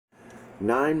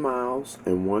9 miles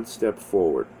and one step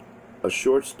forward. A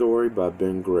short story by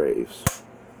Ben Graves.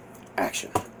 Action.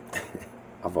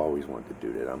 I've always wanted to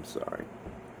do that. I'm sorry.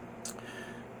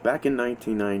 Back in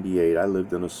 1998, I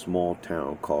lived in a small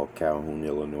town called Calhoun,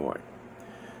 Illinois.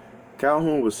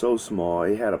 Calhoun was so small,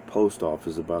 it had a post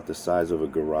office about the size of a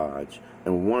garage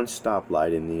and one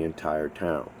stoplight in the entire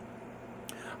town.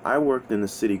 I worked in a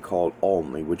city called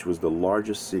Olney, which was the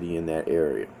largest city in that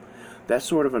area. That's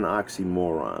sort of an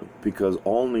oxymoron, because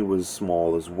Olney was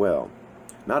small as well.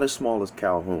 Not as small as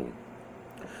Calhoun.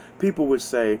 People would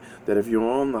say that if you're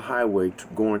on the highway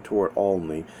going toward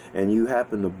Olney and you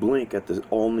happen to blink at the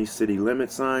Olney city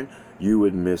limit sign, you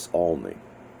would miss Olney.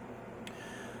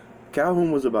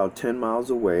 Calhoun was about 10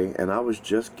 miles away, and I was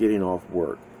just getting off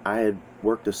work. I had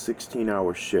worked a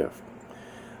 16-hour shift.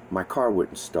 My car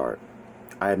wouldn't start.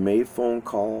 I had made phone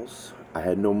calls. I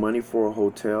had no money for a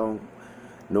hotel.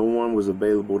 No one was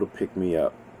available to pick me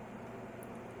up.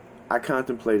 I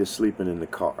contemplated sleeping in the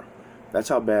car. That's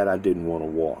how bad I didn't want to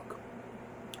walk.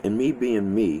 And me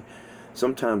being me,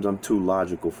 sometimes I'm too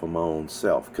logical for my own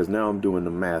self, because now I'm doing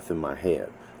the math in my head.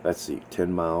 Let's see,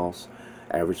 10 miles,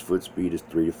 average foot speed is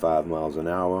 3 to 5 miles an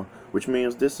hour, which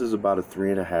means this is about a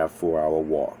 3.5, 4-hour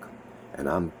walk. And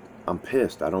I'm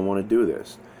pissed. I don't want to do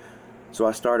this. So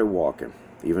I started walking,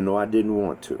 even though I didn't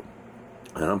want to.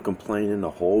 And I'm complaining the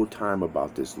whole time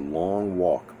about this long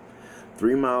walk.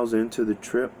 3 miles into the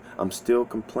trip, I'm still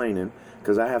complaining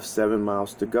because I have 7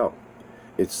 miles to go.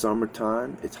 It's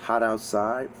summertime, it's hot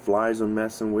outside, flies are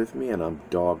messing with me, and I'm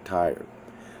dog tired.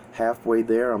 Halfway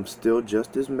there, I'm still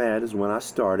just as mad as when I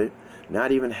started,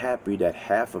 not even happy that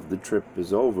half of the trip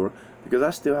is over because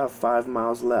I still have 5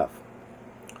 miles left.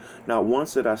 Not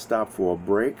once did I stop for a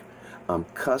break. I'm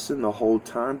cussing the whole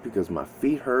time because my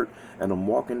feet hurt and I'm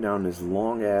walking down this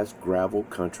long-ass gravel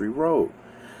country road.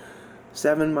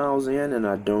 7 miles in and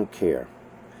I don't care.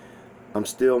 I'm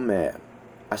still mad.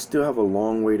 I still have a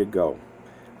long way to go.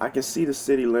 I can see the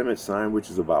city limit sign, which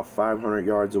is about 500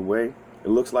 yards away. It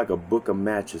looks like a book of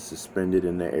matches suspended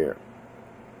in the air.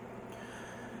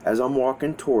 As I'm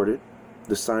walking toward it,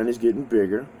 the sign is getting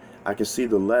bigger. I can see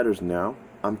the letters now.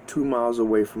 I'm 2 miles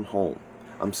away from home.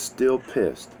 I'm still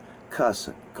pissed,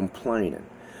 cussing, complaining.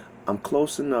 I'm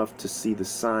close enough to see the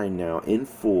sign now in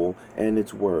full and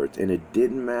its words, and it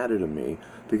didn't matter to me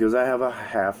because I have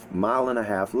a mile and a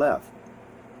half left.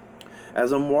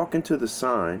 As I'm walking to the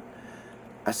sign,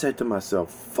 I said to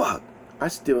myself, fuck, I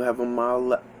still have a mile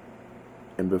left.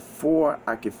 And before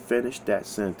I could finish that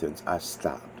sentence, I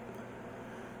stopped.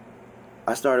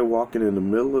 I started walking in the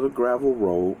middle of the gravel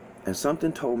road, and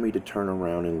something told me to turn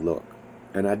around and look.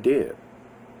 And I did.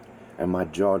 And my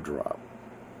jaw dropped.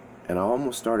 And I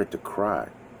almost started to cry.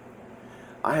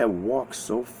 I had walked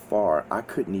so far, I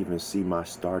couldn't even see my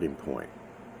starting point.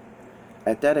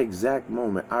 At that exact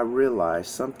moment, I realized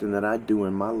something that I do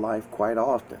in my life quite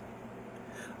often.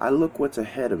 I look what's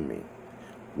ahead of me,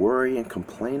 worry and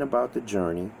complain about the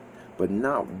journey, but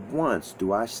not once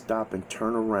do I stop and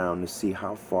turn around to see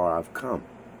how far I've come.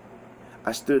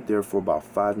 I stood there for about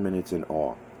 5 minutes in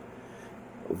awe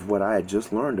of what I had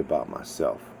just learned about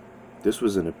myself. This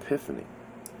was an epiphany.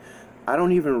 I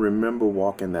don't even remember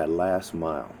walking that last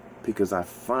mile because I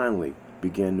finally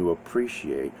began to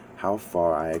appreciate how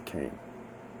far I had came.